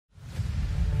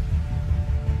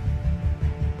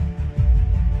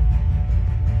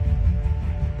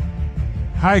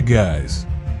Hi guys.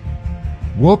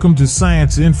 Welcome to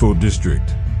Science Info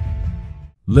District.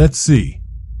 Let's see.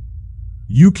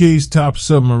 UK's top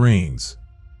submarines.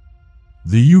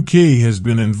 The UK has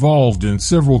been involved in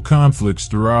several conflicts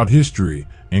throughout history,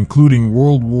 including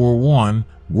World War I,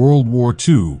 World War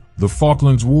II, the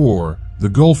Falklands War, the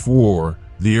Gulf War,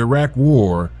 the Iraq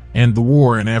War, and the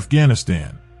war in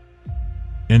Afghanistan.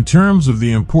 In terms of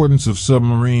the importance of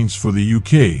submarines for the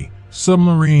UK,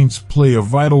 submarines play a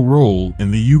vital role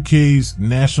in the UK's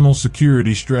national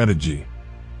security strategy.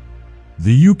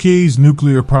 The UK's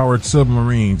nuclear-powered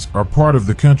submarines are part of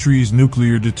the country's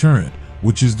nuclear deterrent,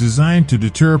 which is designed to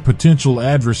deter potential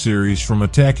adversaries from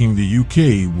attacking the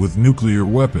UK with nuclear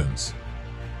weapons.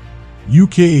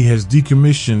 UK has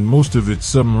decommissioned most of its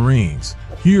submarines.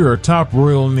 Here are top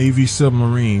Royal Navy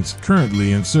submarines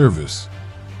currently in service.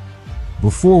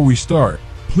 Before we start,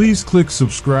 please click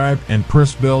subscribe and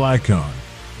press bell icon.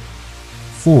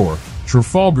 4.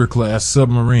 Trafalgar-class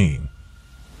submarine.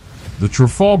 The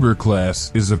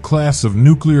Trafalgar-class is a class of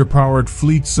nuclear-powered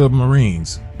fleet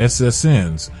submarines,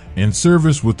 SSNs, in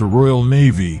service with the Royal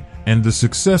Navy and the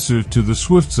successor to the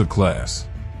Swiftsure-class.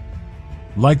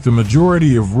 Like the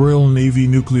majority of Royal Navy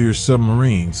nuclear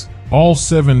submarines, all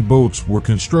 7 boats were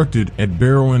constructed at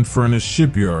Barrow-in-Furness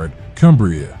shipyard,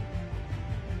 Cumbria.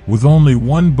 With only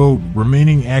 1 boat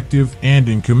remaining active and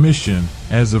in commission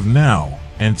as of now,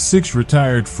 and 6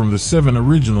 retired from the 7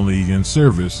 originally in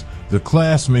service, the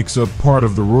class makes up part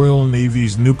of the Royal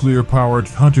Navy's nuclear-powered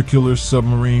hunter-killer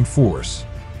submarine force.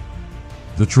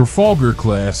 The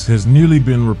Trafalgar-class has nearly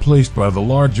been replaced by the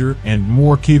larger and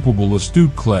more capable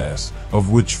Astute-class,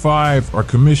 of which 5 are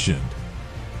commissioned.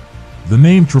 The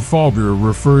name Trafalgar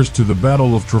refers to the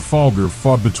Battle of Trafalgar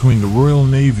fought between the Royal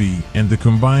Navy and the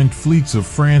combined fleets of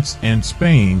France and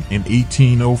Spain in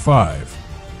 1805.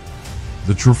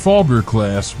 The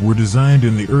Trafalgar-class were designed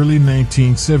in the early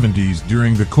 1970s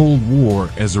during the Cold War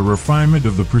as a refinement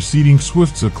of the preceding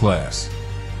Swiftsure-class.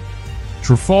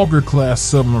 Trafalgar-class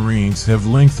submarines have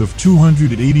length of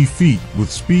 280 feet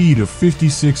with speed of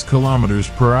 56 kilometers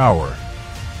per hour.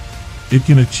 It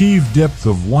can achieve depth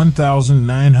of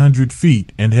 1,900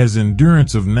 feet and has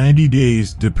endurance of 90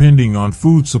 days depending on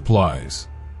food supplies.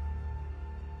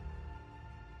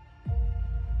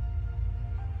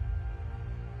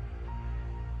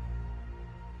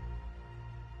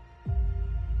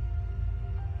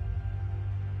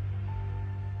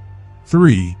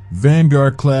 Three.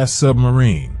 Vanguard-class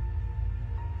submarine.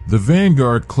 The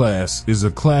Vanguard-class is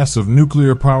a class of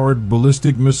nuclear-powered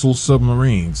ballistic missile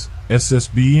submarines,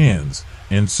 SSNs,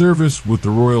 in service with the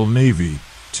Royal Navy.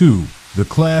 2. The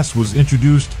class was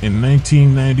introduced in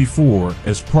 1994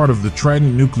 as part of the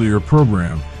Trident nuclear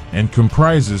program and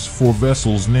comprises 4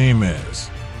 vessels named as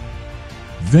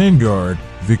Vanguard,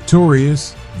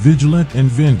 Victorious, Vigilant, and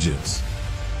Vengeance.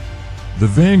 The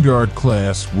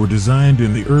Vanguard-class were designed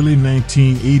in the early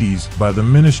 1980s by the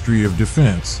Ministry of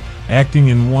Defense, acting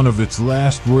in one of its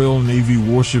last Royal Navy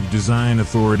Warship Design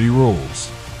Authority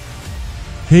roles.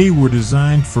 They were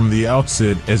designed from the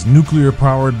outset as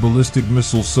nuclear-powered ballistic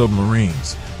missile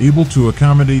submarines, able to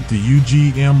accommodate the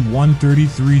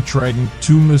UGM-133 Trident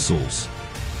II missiles.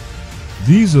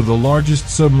 These are the largest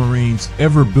submarines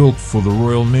ever built for the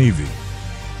Royal Navy.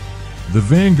 The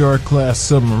Vanguard-class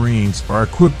submarines are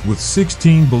equipped with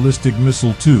 16 ballistic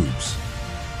missile tubes.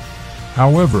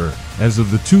 However, as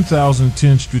of the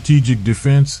 2010 Strategic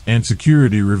Defense and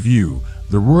Security Review,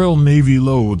 the Royal Navy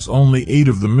loads only 8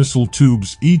 of the missile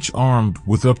tubes, each armed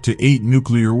with up to 8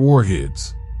 nuclear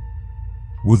warheads.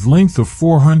 With length of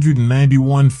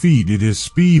 491 feet, it has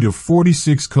speed of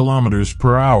 46 kilometers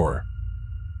per hour.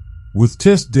 With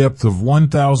test depth of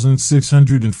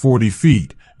 1,640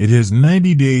 feet, it has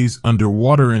 90 days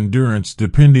underwater endurance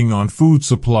depending on food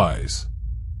supplies.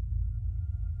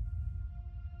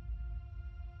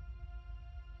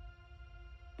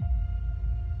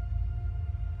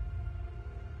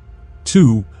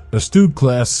 Two.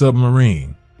 Astute-class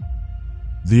submarine.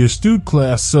 The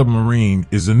Astute-class submarine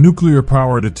is a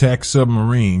nuclear-powered attack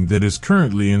submarine that is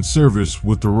currently in service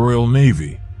with the Royal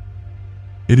Navy.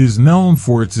 It is known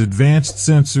for its advanced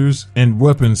sensors and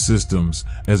weapon systems,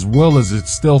 as well as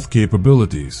its stealth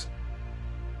capabilities.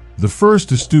 The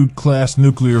first Astute-class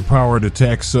nuclear-powered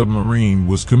attack submarine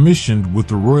was commissioned with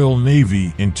the Royal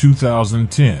Navy in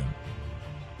 2010.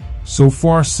 So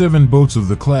far, 7 boats of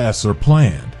the class are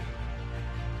planned.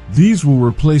 These will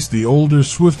replace the older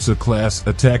Swiftsure-class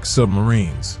attack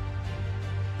submarines.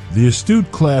 The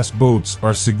Astute-class boats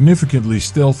are significantly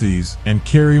stealthy and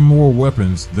carry more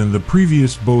weapons than the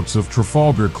previous boats of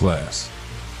Trafalgar-class.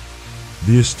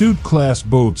 The Astute-class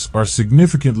boats are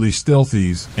significantly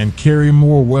stealthy and carry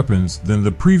more weapons than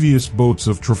the previous boats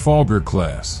of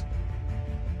Trafalgar-class.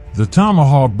 The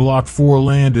Tomahawk Block 4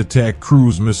 land attack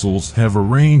cruise missiles have a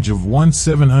range of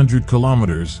 1,700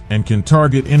 kilometers and can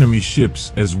target enemy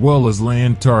ships as well as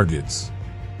land targets.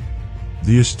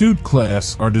 The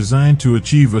Astute-class are designed to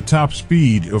achieve a top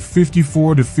speed of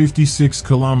 54 to 56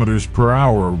 kilometers per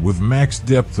hour with max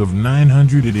depth of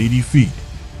 980 feet.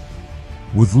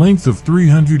 With length of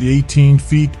 318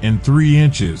 feet and 3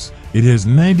 inches, it has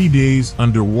 90 days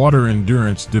underwater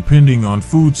endurance depending on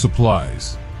food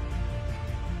supplies.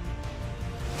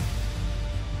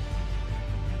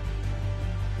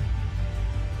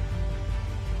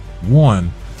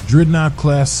 One,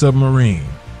 Dreadnought-class submarine.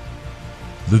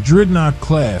 The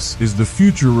Dreadnought-class is the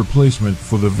future replacement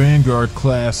for the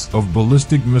Vanguard-class of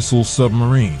ballistic missile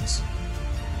submarines.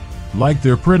 Like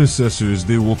their predecessors,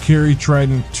 they will carry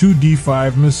Trident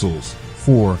 2D5 missiles.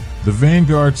 4. The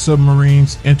Vanguard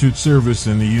submarines entered service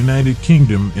in the United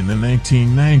Kingdom in the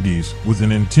 1990s with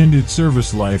an intended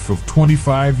service life of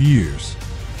 25 years.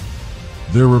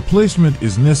 Their replacement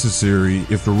is necessary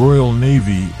if the Royal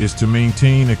Navy is to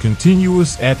maintain a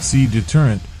continuous at-sea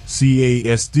deterrent,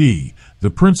 CASD, the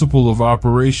principle of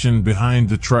operation behind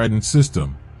the Trident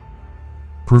system.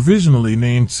 Provisionally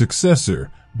named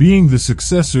Successor, being the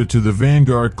successor to the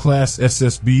Vanguard-class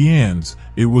SSNs,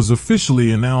 it was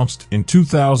officially announced in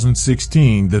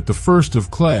 2016 that the first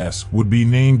of class would be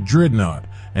named Dreadnought,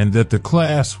 and that the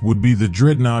class would be the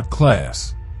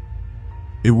Dreadnought-class.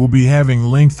 It will be having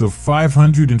length of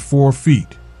 504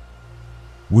 feet.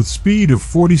 With speed of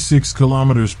 46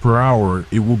 kilometers per hour,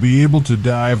 it will be able to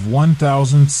dive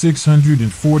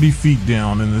 1,640 feet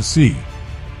down in the sea.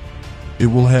 It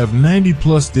will have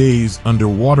 90-plus days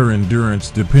underwater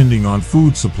endurance depending on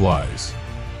food supplies.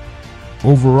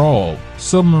 Overall,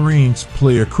 submarines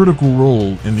play a critical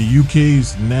role in the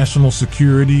UK's national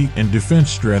security and defense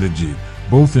strategy,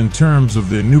 both in terms of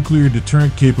their nuclear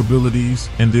deterrent capabilities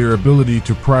and their ability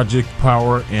to project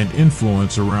power and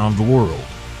influence around the world.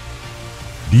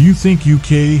 Do you think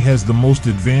UK has the most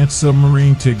advanced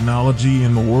submarine technology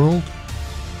in the world?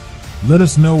 Let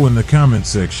us know in the comment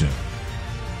section.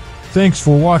 Thanks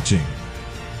for watching.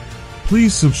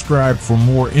 Please subscribe for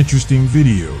more interesting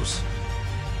videos.